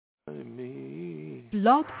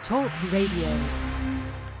Blog Talk Radio.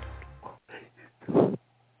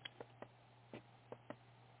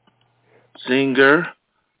 Singer,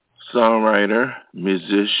 songwriter,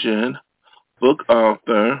 musician, book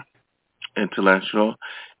author, intellectual,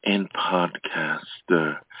 and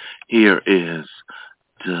podcaster. Here is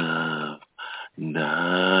Dove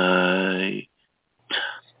Night.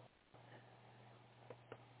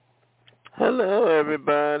 Hello,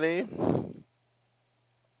 everybody.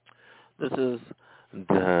 This is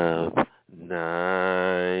Dove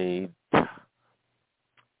Night.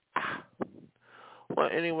 Well,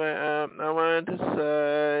 anyway, I wanted to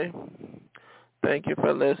say thank you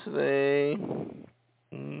for listening.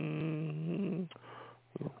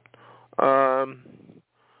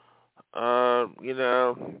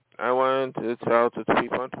 I wanted to tell to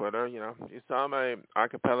people on Twitter, you saw my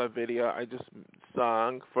acapella video I just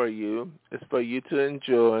sung for you. It's for you to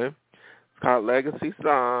enjoy. It's called Legacy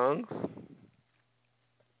Songs.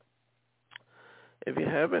 If you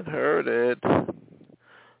haven't heard it,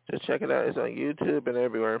 just check it out. It's on YouTube and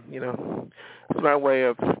everywhere. It's my way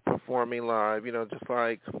of performing live, just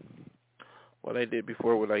like what I did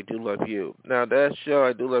before with I Do Love You. Now, that show,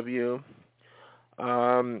 I Do Love You,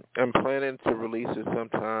 I'm planning to release it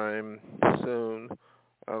sometime soon.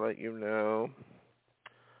 I'll let you know.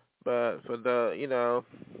 But for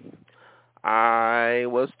I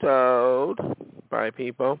was told by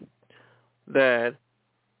people that,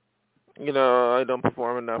 I don't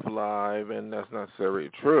perform enough live, and that's not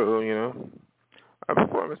necessarily true, I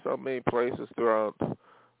perform in so many places throughout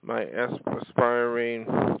my aspiring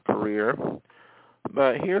career.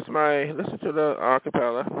 But listen to the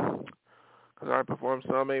acapella, because I perform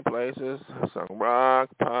so many places. I sung rock,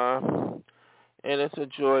 pop, and it's a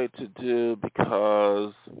joy to do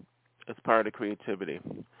because it's part of creativity.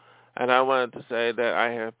 And I wanted to say that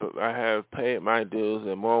I have paid my dues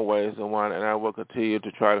in more ways than one, and I will continue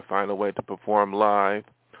to try to find a way to perform live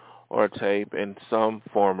or tape in some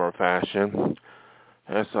form or fashion.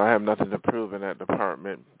 And so I have nothing to prove in that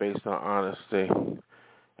department based on honesty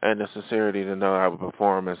and the sincerity to know I will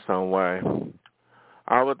perform in some way.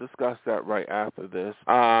 I will discuss that right after this.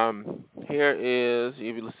 Here is,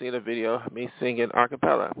 if you've seen the video, me singing a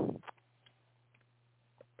cappella.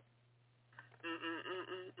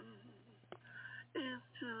 It's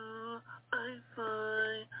true, I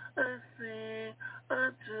find, I sing, I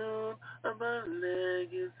tune about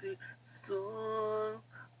legacy song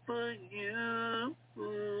for you.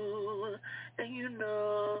 And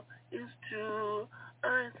it's true,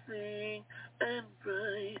 I sing and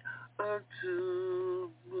write a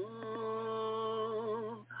tune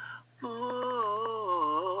for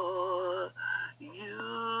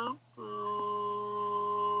you.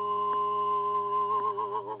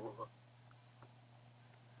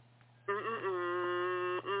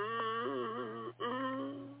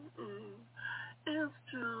 It's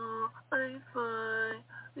true, I find,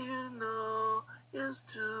 it's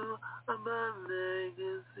true about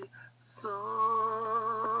legacy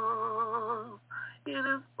songs. It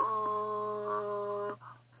is all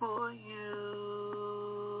for you.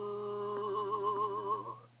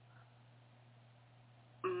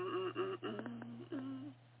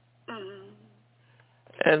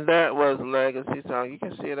 And that was Legacy Song. You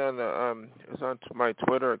can see it on it's on my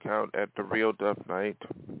Twitter account at The Real Dove Night.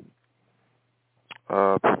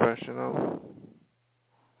 Professional.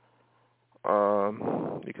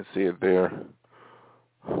 You can see it there.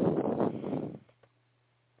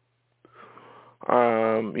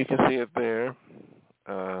 You can see it there.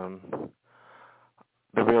 The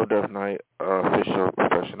Real Dove Night official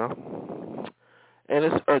professional. And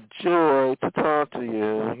it's a joy to talk to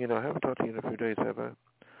you. I haven't talked to you in a few days, have I?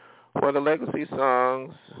 Well, the Legacy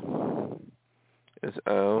Songs is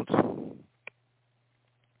out.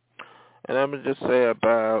 And I'm going to just say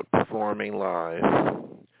about performing live.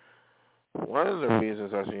 One of the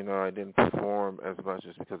reasons, as you know, I didn't perform as much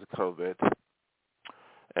is because of COVID.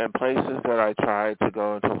 And places that I tried to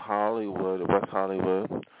go into Hollywood, West Hollywood,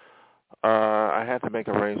 I had to make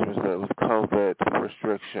arrangements that was COVID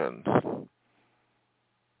restrictions.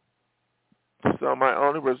 So my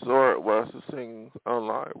only resort was to sing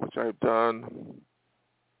online, which I've done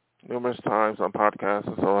numerous times on podcasts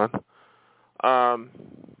and so on.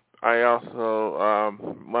 I also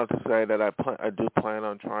want to say that I do plan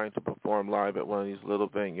on trying to perform live at one of these little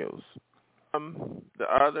venues.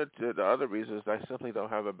 The other reason is I simply don't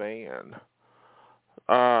have a band.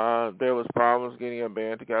 There was problems getting a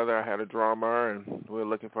band together. I had a drummer, and we were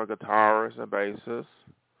looking for guitarists and bassists,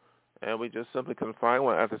 and we just simply couldn't find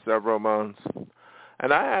one after several months.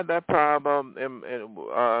 And I had that problem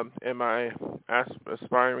in my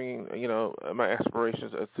aspiring, my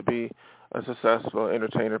aspirations as to be a successful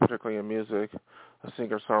entertainer, particularly in music, a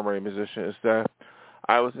singer-songwriter, musician, is that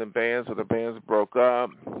I was in bands where the bands broke up,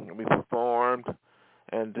 we performed,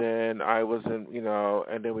 and then I was in,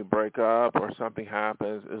 and then we break up or something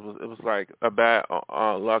happens. It was like a bad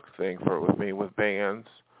luck thing with me with bands.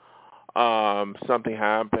 Something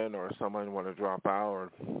happened or someone wanted to drop out,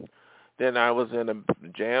 or then I was in a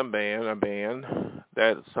jam band, a band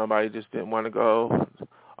that somebody just didn't want to go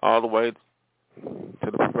all the way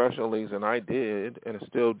to the professional leagues, and I did, and I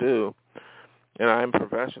still do, and I'm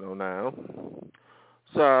professional now.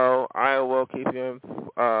 So I will keep you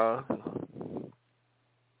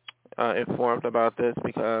informed about this,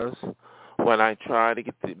 because when I try to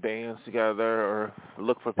get the bands together or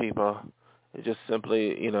look for people, it just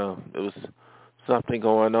simply, there was something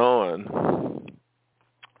going on.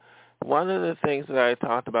 One of the things that I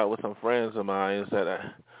talked about with some friends of mine is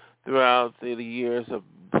that throughout the years of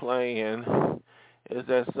playing, is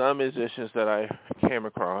that some musicians that I came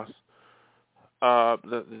across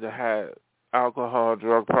that had alcohol,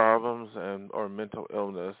 drug problems, or mental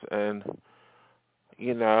illness, and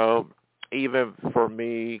even for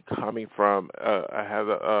me, coming from I have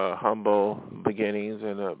a humble beginnings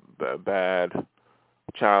and a bad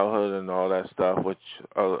childhood and all that stuff, which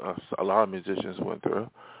a lot of musicians went through.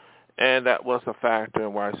 And that was a factor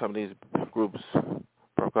in why some of these groups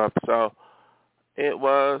broke up. So it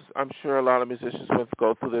was, I'm sure a lot of musicians would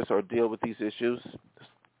go through this or deal with these issues.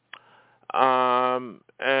 And,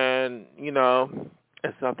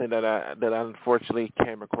 it's something that I unfortunately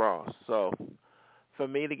came across. So for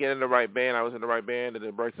me to get in the right band, I was in the right band, and then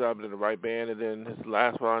it breaks up, and then the right band, and then this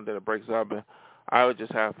last one, then it breaks up, and I would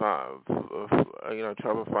just have,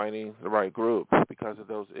 trouble finding the right group because of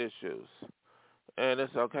those issues. And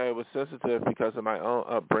it's okay. It was sensitive because of my own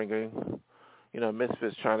upbringing.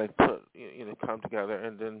 Misfits trying to come together,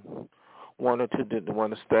 and then one or two didn't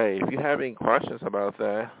want to stay. If you have any questions about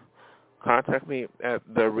that, contact me at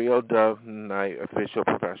the Real Dove Night Official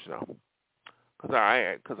Professional.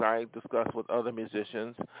 Because I discussed with other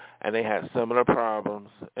musicians, and they had similar problems,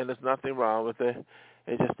 and there's nothing wrong with it.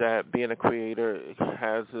 It's just that being a creator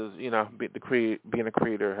has his, being a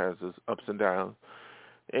creator has his ups and downs.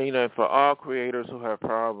 And, for all creators who have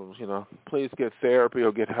problems, please get therapy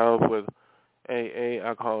or get help with AA,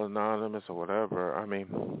 Alcohol Anonymous, or whatever. I mean,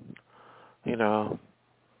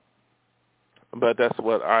 but that's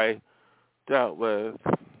what I dealt with.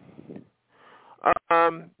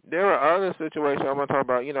 There are other situations I want to talk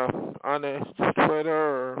about, on the Twitter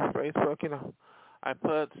or Facebook, I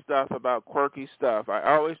put stuff about quirky stuff.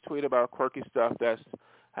 I always tweet about quirky stuff that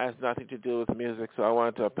has nothing to do with music, so I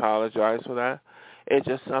wanted to apologize for that. It's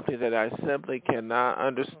just something that I simply cannot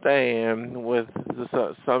understand with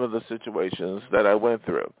some of the situations that I went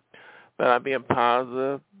through. But I'm being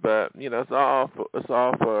positive, but, it's all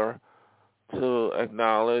for to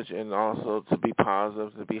acknowledge and also to be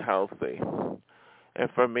positive, to be healthy. And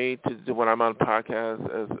for me to do when I'm on podcasts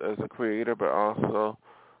as a creator, but also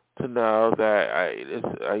to know that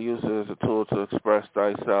I use it as a tool to express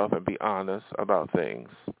thyself and be honest about things,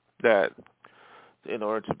 that in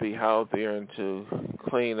order to be healthier and to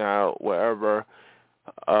clean out whatever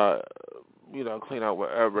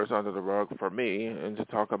whatever's under the rug for me, and to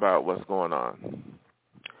talk about what's going on.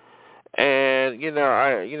 And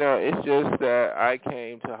it's just that I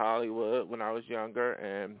came to Hollywood when I was younger,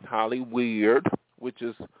 and Hollyweird, which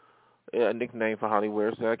is a nickname for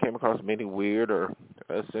Hollywood, so I came across many weird or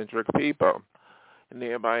eccentric people in the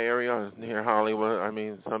nearby area near Hollywood. I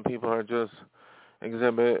mean, some people are just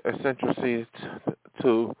exhibit eccentricities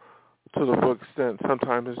to the full extent.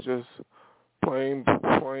 Sometimes it's just plain,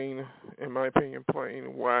 in my opinion,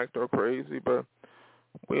 plain whacked or crazy, but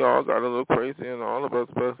we all got a little crazy in all of us,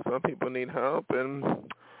 but some people need help, and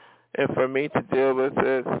for me to deal with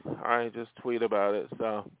it, I just tweet about it.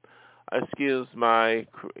 So excuse my,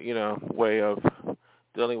 way of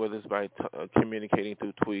dealing with this by communicating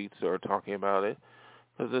through tweets or talking about it,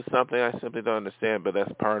 because it's something I simply don't understand, but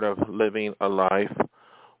that's part of living a life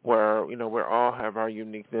where, we all have our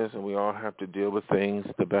uniqueness, and we all have to deal with things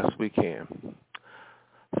the best we can.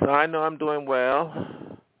 So I know I'm doing well,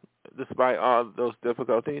 despite all those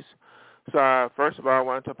difficulties. So first of all, I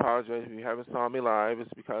wanted to apologize if you haven't saw me live. It's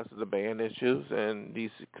because of the band issues, and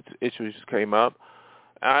these issues came up.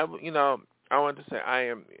 I wanted to say I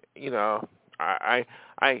am,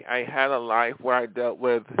 I had a life where I dealt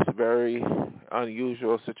with very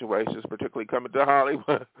unusual situations, particularly coming to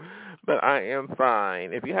Hollywood. But I am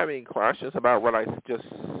fine. If you have any questions about what I just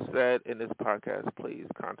said in this podcast, please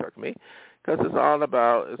contact me, because it's all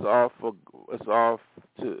good. It's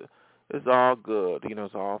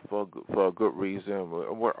all for a good reason.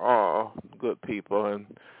 We're all good people,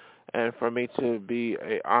 and for me to be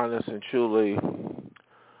a honest and truly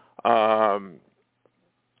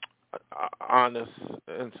honest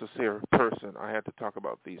and sincere person, I had to talk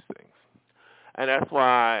about these things. And that's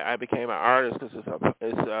why I became an artist, because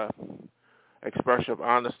it's a expression of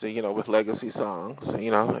honesty, with legacy songs,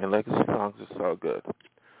 and legacy songs is so good.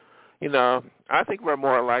 I think we're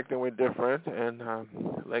more alike than we're different, and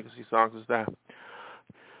legacy songs is that.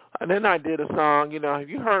 And then I did a song, have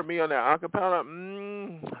you heard me on that acapella?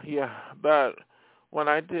 Yeah, but when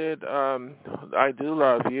I did I Do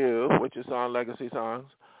Love You, which is on Legacy Songs,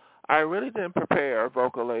 I really didn't prepare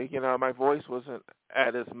vocally. My voice wasn't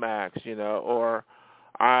at its max, or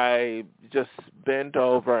I just bent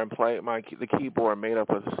over and played the keyboard made up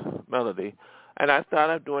of melody. And I thought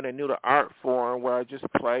of doing a new art form where I just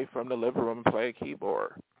play from the living room and play a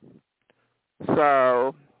keyboard.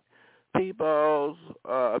 So people's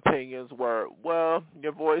opinions were, well,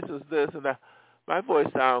 your voice is this and that. My voice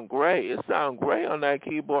sounds great. It sounds great on that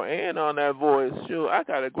keyboard and on that voice. Shoot, I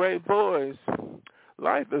got a great voice.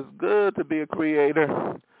 Life is good to be a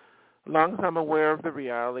creator, as long as I'm aware of the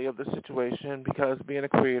reality of the situation, because being a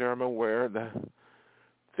creator, I'm aware that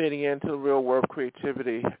fitting into real-world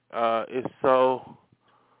creativity is so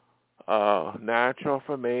natural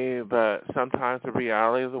for me, but sometimes the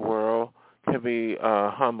reality of the world can be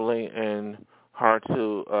humbling and hard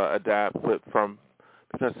to adapt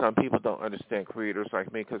because some people don't understand creators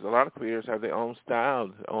like me, because a lot of creators have their own style,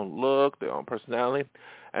 their own look, their own personality,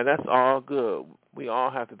 and that's all good. We all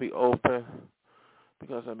have to be open,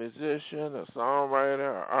 because a musician, a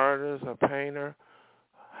songwriter, an artist, a painter,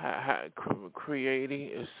 creating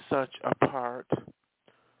is such a part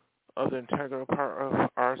of the integral part of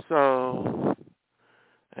our soul,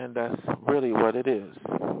 and that's really what it is.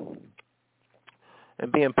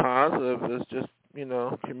 And being positive is just,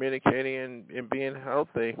 communicating and being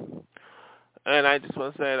healthy. And I just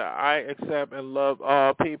want to say that I accept and love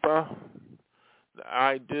all people.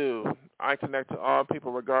 I do. I connect to all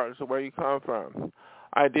people regardless of where you come from.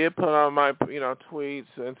 I did put on my, tweets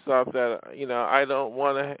and stuff that, I don't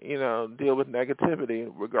want to, deal with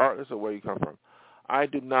negativity regardless of where you come from. I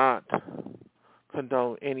do not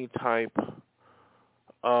condone any type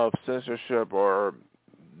of censorship or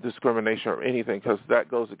discrimination or anything, because that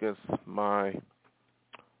goes against my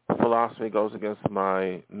philosophy, goes against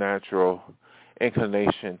my natural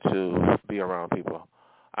inclination to be around people.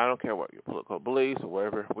 I don't care what your political beliefs or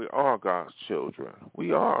whatever. We are God's children.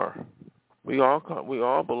 We are. We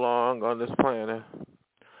all belong on this planet.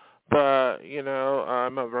 But,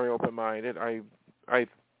 I'm a very open-minded. I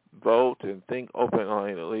vote and think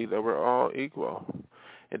open-mindedly that we're all equal.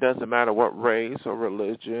 It doesn't matter what race or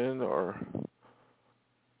religion or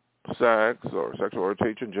sex or sexual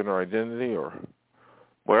orientation, gender identity, or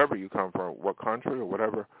wherever you come from, what country or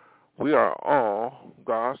whatever. We are all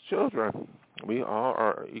God's children. We all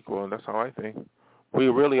are equal, and that's how I think. We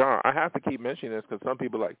really are. I have to keep mentioning this because some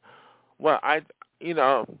people are like, well,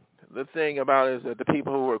 the thing about it is that the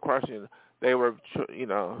people who were questioning, they were,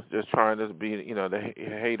 just trying to be, the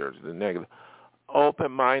haters, the negative.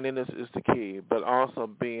 Open-mindedness is the key, but also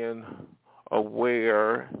being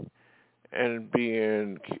aware and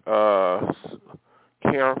being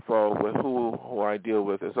careful with who I deal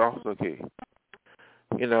with is also key.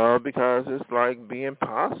 Because it's like being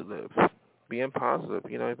positive. Being positive.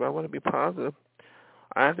 If I want to be positive,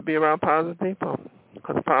 I have to be around positive people.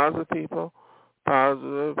 Because positive people,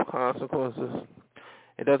 positive consequences.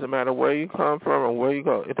 It doesn't matter where you come from or where you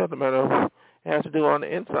go. It doesn't matter. It has to do on the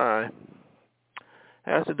inside.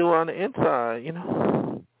 It has to do on the inside,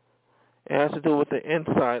 It has to do with the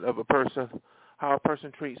inside of a person, how a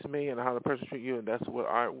person treats me and how the person treats you, and that's what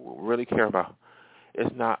I really care about.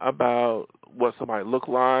 It's not about what somebody look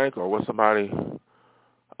like or what somebody,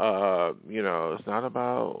 it's not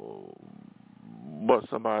about what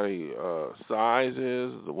somebody size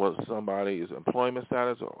is, what somebody's employment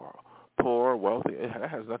status, or poor, wealthy. It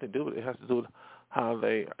has nothing to do with it. It has to do with how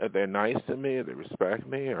if they're nice to me, if they respect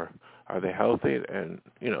me, or are they healthy and,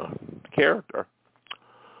 character.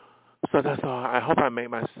 So that's all. I hope I made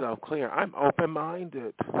myself clear. I'm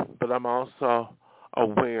open-minded, but I'm also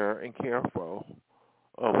aware and careful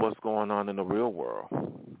of what's going on in the real world.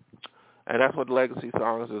 And that's what Legacy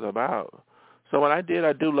Songs is about. So when I did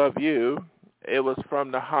I Do Love You, it was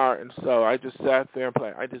from the heart and soul. I just sat there and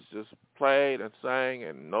played. I just played and sang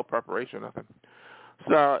and no preparation, nothing.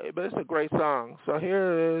 So, but it's a great song. So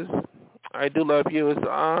here it is. I Do Love You. It's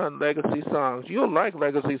on Legacy Songs. You'll like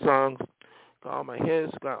Legacy Songs. Got all my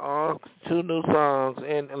hits. Got all 2 new songs.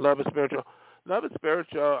 And Love is Spiritual. Love is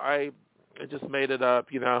Spiritual. I just made it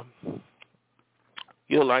up,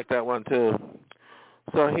 You'll like that one too.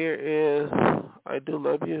 So here is I Do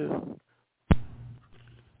Love You.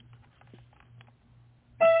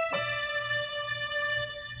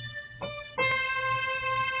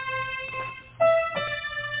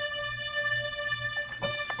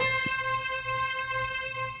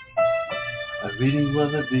 I really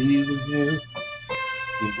wanna be with you.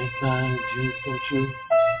 You make my dreams come true.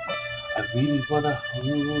 I really wanna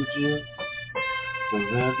hold you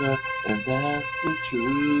forever, and that's the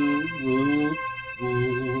truth.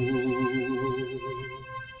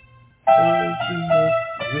 Don't you know,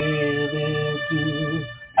 really do.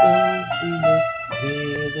 Don't you know,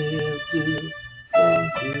 really do.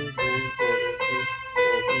 Don't you know that I do love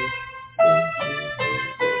you? Don't you know that I do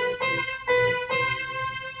love you?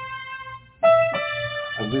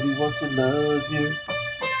 I really want to love you.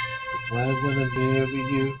 That's why I wanna marry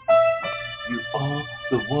you. You are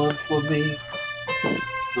the one for me.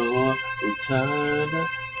 For eternity,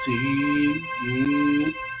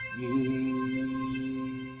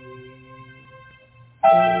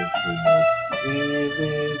 don't you know,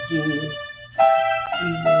 really do,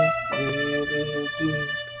 you know, really do,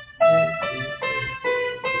 don't you know,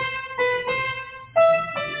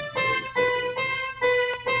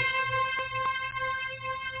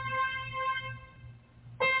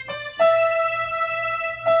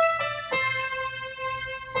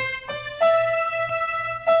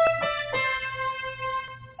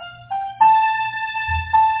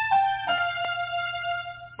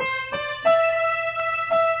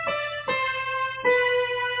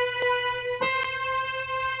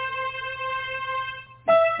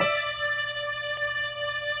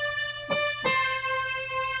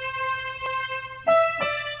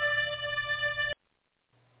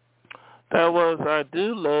 That was I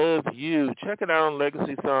Do Love You. Check it out on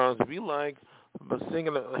Legacy Songs. If you like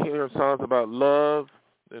singing, hearing songs about love,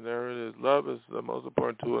 then there it is. Love is the most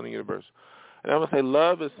important tool in the universe. And I'm going to say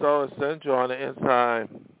love is so essential on the inside.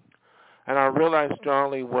 And I realized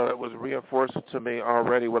strongly what was reinforced to me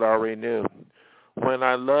already, what I already knew. When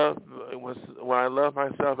I love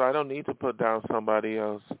myself, I don't need to put down somebody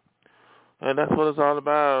else. And that's what it's all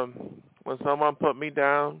about. When someone put me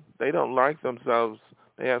down, they don't like themselves.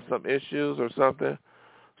 They have some issues or something.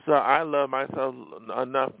 So I love myself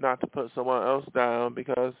enough not to put someone else down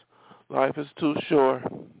because life is too short.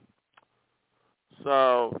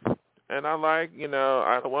 So, and I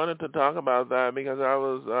I wanted to talk about that because I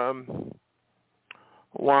was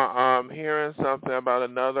hearing something about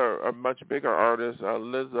a much bigger artist,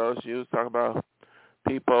 Lizzo. She was talking about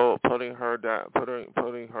people putting her down,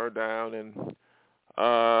 and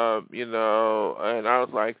and I was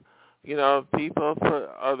like, people put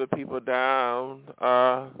other people down.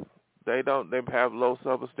 They have low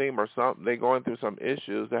self-esteem or something. They're going through some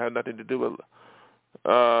issues that have nothing to do with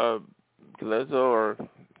Lizzo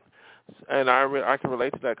and I can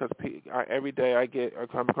relate to that because every day I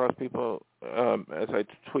come across people as I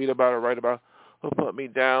tweet about or write about who put me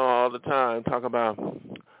down all the time, talk about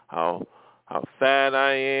how fat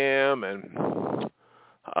I am and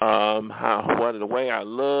the way I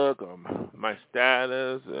look, my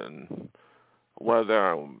status, and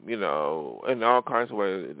whether I'm, in all kinds of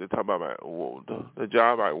ways. They talk about the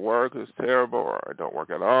job I work is terrible, or I don't work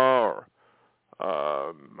at all,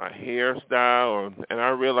 or my hairstyle, and I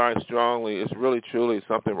realize strongly it's really truly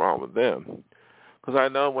something wrong with them. Because I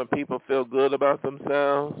know when people feel good about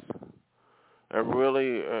themselves, and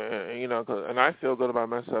really, and I feel good about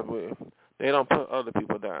myself, they don't put other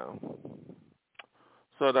people down.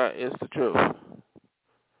 So that is the truth.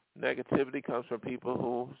 Negativity comes from people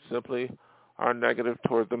who simply are negative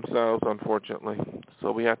toward themselves, unfortunately.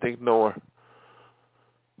 So we have to ignore.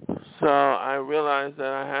 So I realized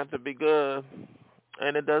that I have to be good.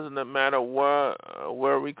 And it doesn't matter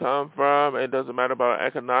where we come from. It doesn't matter about our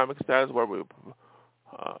economic status, where we're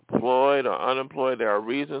employed or unemployed. There are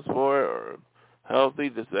reasons for it, or healthy,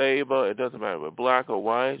 disabled. It doesn't matter if we're black or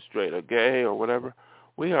white, straight or gay or whatever.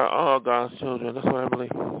 We are all God's children. That's what I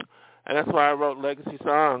believe. And that's why I wrote Legacy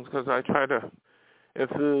Songs, because I try to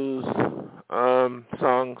infuse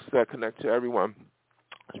songs that connect to everyone,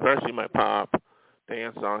 especially my pop,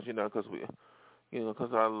 dance songs,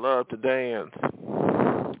 because I love to dance.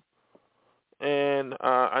 And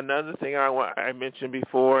another thing I mentioned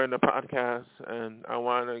before in the podcast, and I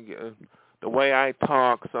want to get the way I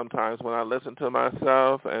talk sometimes when I listen to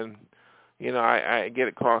myself, and I get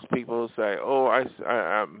across people who say, "Oh, I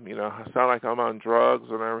sound like I'm on drugs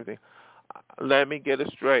and everything." Let me get it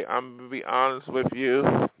straight. I'm going to be honest with you.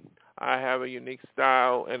 I have a unique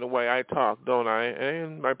style in the way I talk, don't I?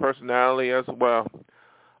 And my personality as well.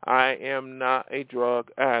 I am not a drug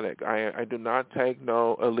addict. I do not take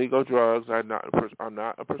no illegal drugs. I'm not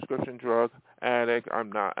a prescription drug addict.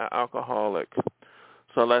 I'm not an alcoholic.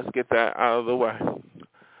 So let's get that out of the way.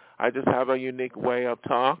 I just have a unique way of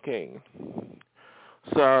talking.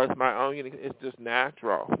 So it's my own unique. It's just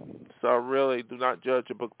natural. So really, do not judge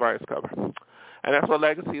a book by its cover. And that's what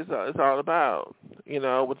Legacy is all about.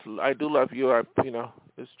 I do love you.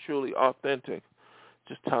 It's truly authentic.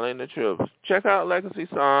 Just telling the truth. Check out Legacy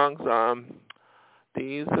songs.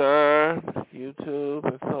 These are YouTube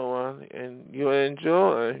and so on, and you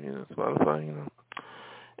enjoy. Spotify.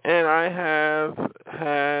 And I have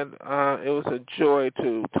had. It was a joy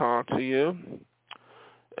to talk to you.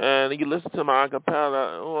 And you listen to my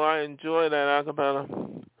acapella. Oh, I enjoy that acapella.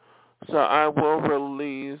 So I will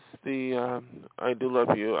release the I Do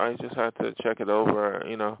Love You. I just have to check it over.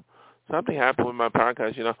 Something happened with my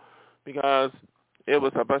podcast. Because it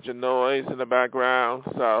was a bunch of noise in the background.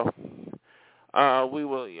 So I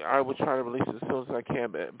will try to release it as soon as I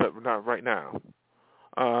can, but not right now.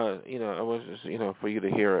 It was just for you to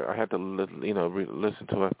hear it. I had to listen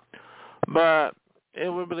to it, but it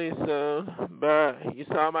will be released soon. But you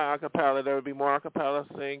saw my acapella. There will be more acapella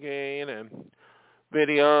singing and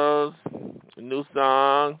videos, new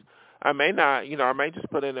songs. I may not, I may just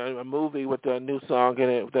put in a movie with a new song in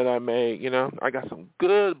it that I made. I got some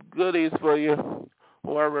good goodies for you.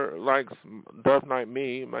 Whoever likes Dove Night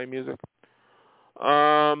Me, my music.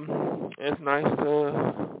 It's nice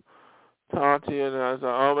to talk to you, and as I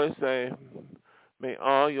always say, may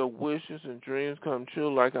all your wishes and dreams come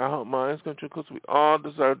true like I hope mine come true, because we all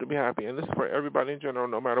deserve to be happy. And this is for everybody in general,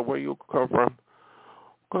 no matter where you come from,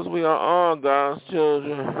 because we are all God's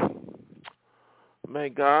children. May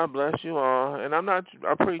God bless you all. And I'm not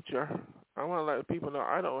a preacher. I want to let people know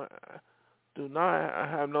I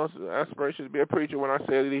have no aspiration to be a preacher when I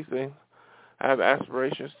say these things. I have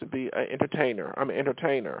aspirations to be an entertainer. I'm an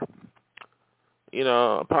entertainer.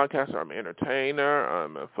 A podcaster, I'm an entertainer.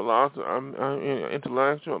 I'm a philosopher. I'm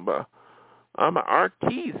intellectual, but I'm an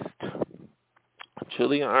artiste.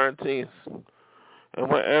 Truly an artiste. And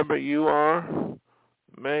wherever you are,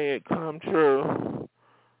 may it come true.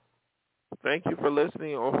 Thank you for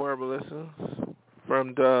listening, or whoever listens,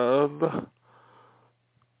 from Dove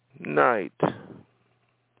Night.